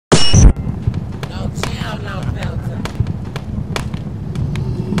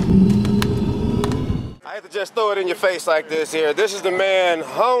just throw it in your face like this here. This is the man,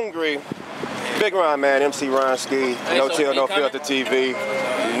 Hungry. Big Ron, man, MC Ron-Skii, noChill, noFilterTV.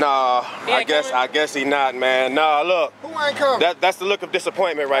 Nah, I guess he not, man. Nah, look. Who ain't coming? That's the look of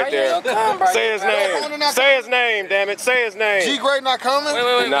disappointment right there. Say his name. Say his name, damn it. Say his name. G Great not coming?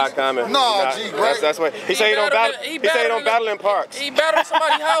 Wait. Not coming. No, G Great. That's what he say. He don't battle. He say he don't battle in parks. He battled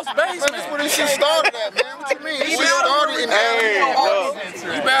somebody's house basement. That's where this shit started at, man. What you mean? He started in He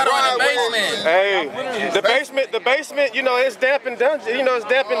battled in the basement. Hey, the basement. You know, it's damp and dungeon. You know, it's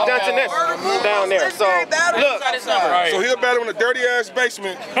damp and dungeoness down there. So look. So he'll battle in a dirty ass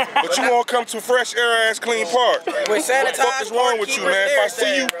basement, but you won't come to fresh air ass clean park. With sanitized. What the fuck is wrong with you, man? If I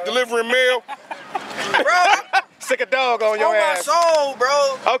see you delivering mail, bro. Sick a dog on your ass. On my soul,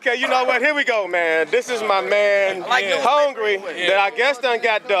 bro. Okay, you know what? Here we go, man. This is my man, Hungry, that I guess done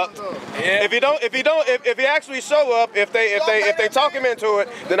got ducked. Yeah. If he actually show up, if they talk him into it,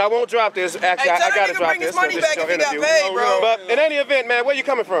 then I won't drop this. Actually, I gotta drop this because this is your interview. But in any event, man, where you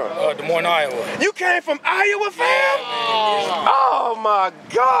coming from? Des Moines, Iowa. You came from Iowa, fam? Oh my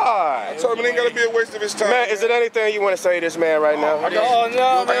God! I told him it ain't gotta be a waste of his time. Man, is it anything you want to say to this man right now? Oh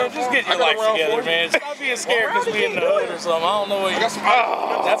no, man, just get your life together, man. Stop being scared because we in the hood or something. I don't know what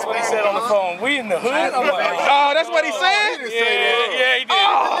that's what he said on the phone. We in the hood? I'm like, oh, that's what he said? Yeah, he did.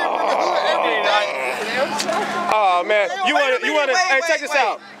 Oh man, you want to? Hey, check this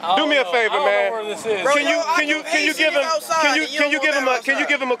out. Do me a favor, man. Can you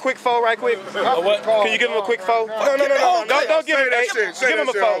give him a quick phone right quick? What? Can you give him a quick phone? No. Don't give him that. Give him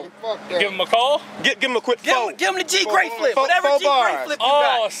a phone. Give him a call? Give him a quick phone. Give him the G Great flip. Whatever G Great flip you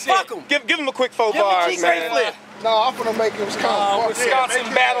got. Shit. Fuck him. Give him a quick 4 bars, man. No, I'm gonna make him come.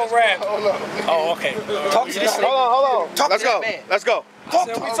 Wisconsin battle rap. Oh, okay. Talk to this Hold on. Talk to that man. Let's go.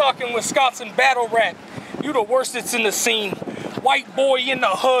 We talking Wisconsin battle rap. You the worst that's in the scene. White boy in the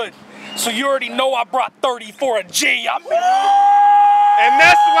hood. So you already know I brought 30 for a G. And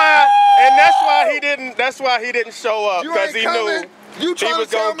that's why he didn't show up, because he knew you he was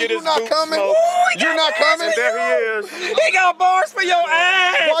gonna get his boots smoked. You're not coming? And there he is. He got bars for your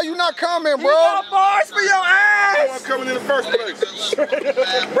ass. Why you not coming, bro? He got bars for your ass. I wasn't coming in the first place.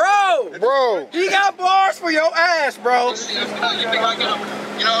 Bro. He got bars for your ass, bro.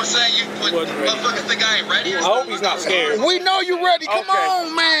 You know what I'm saying? You motherfuckers think I ain't ready? I hope he's not scared. We know you ready. Come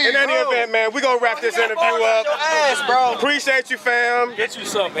on, man. In any event, man, we're going to wrap this interview up. Your ass, bro. Appreciate you, fam. Get you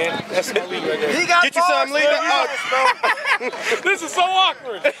something, man. That's my league right there. He got Get you something, leader. This is so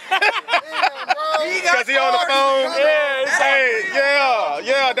awkward. Because he on the phone.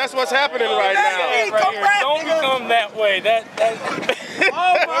 Yeah, that's what's happening right now. Don't become that way.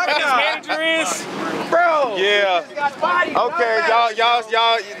 Oh my God. His manager is, bro. Yeah. Okay, y'all.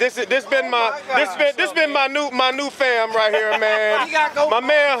 This been my new fam right here, man. My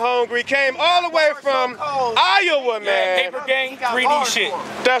man Hungry came all the way from Iowa, man. Paper Gang, 3D shit.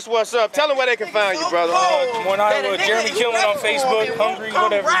 That's what's up. Tell them where they can find you, brother. Des Moines, Iowa. Jeremy Killing on Facebook. Hungry,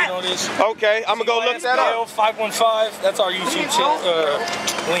 whatever you know this. Okay, I'm gonna go look that up. 515. That's our YouTube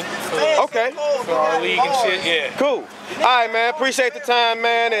link for our league and shit. Yeah. Cool. All right, man. Appreciate the time,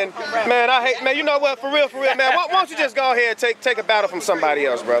 man. And man, you know what? For real, man. Why don't you just go ahead and take a battle from somebody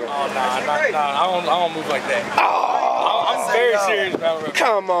else, brother? Oh nah. I don't move like that. I'm very serious about it.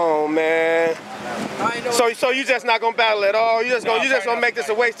 Come on, man. So you just not gonna battle at all? You just gonna make this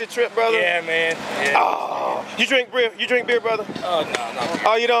a wasted trip, brother? Yeah, man. Yeah. Oh, you drink beer? You drink beer, brother? Oh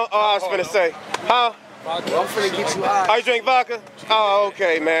no. Oh, you don't? Oh, I was finna say, huh? I'm finna get you high. Oh, you drink vodka? Oh,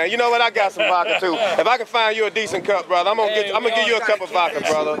 okay, man. You know what? I got some vodka too. If I can find you a decent cup, brother, I'm gonna give you a cup of vodka,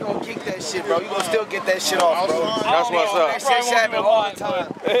 brother. We gonna kick that shit, bro. You gonna still get that shit off, bro. That's what's up. That shit's happening all the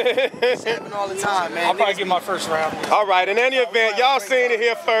time. It's happening all the time, man. I'll probably get my first round. All right. In any event, y'all seen it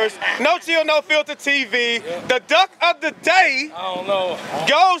here first. noChill, noFilterTV. The duck of the day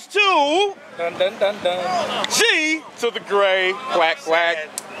goes to G to the gray. Quack quack.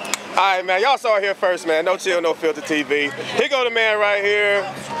 All right, man. Y'all saw it here first, man. noChill, noFilterTV. Here go the man right here,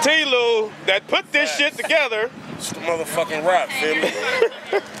 T-Lou, that put this shit together. It's the motherfucking rap, feel me?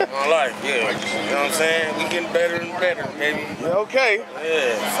 My life, yeah. You know what I'm saying? We getting better and better, baby. Okay.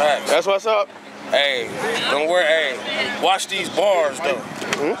 Yeah, facts. That's what's up. Hey, don't worry. Hey, watch these bars, though.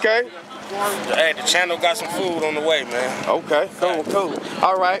 Okay. Hey, the channel got some food on the way, man. Okay, cool.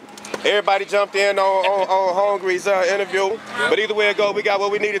 All right. Everybody jumped in on Hungry's interview, but either way it go, we got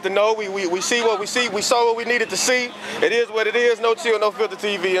what we needed to know. We see what we see. We saw what we needed to see. It is what it is. noChill,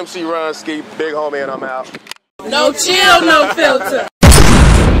 noFilterTV. MC Ron-Skii, big homie, and I'm out. noChill, noFilter.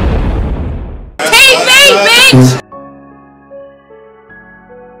 TV, bitch.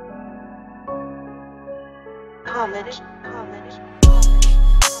 College.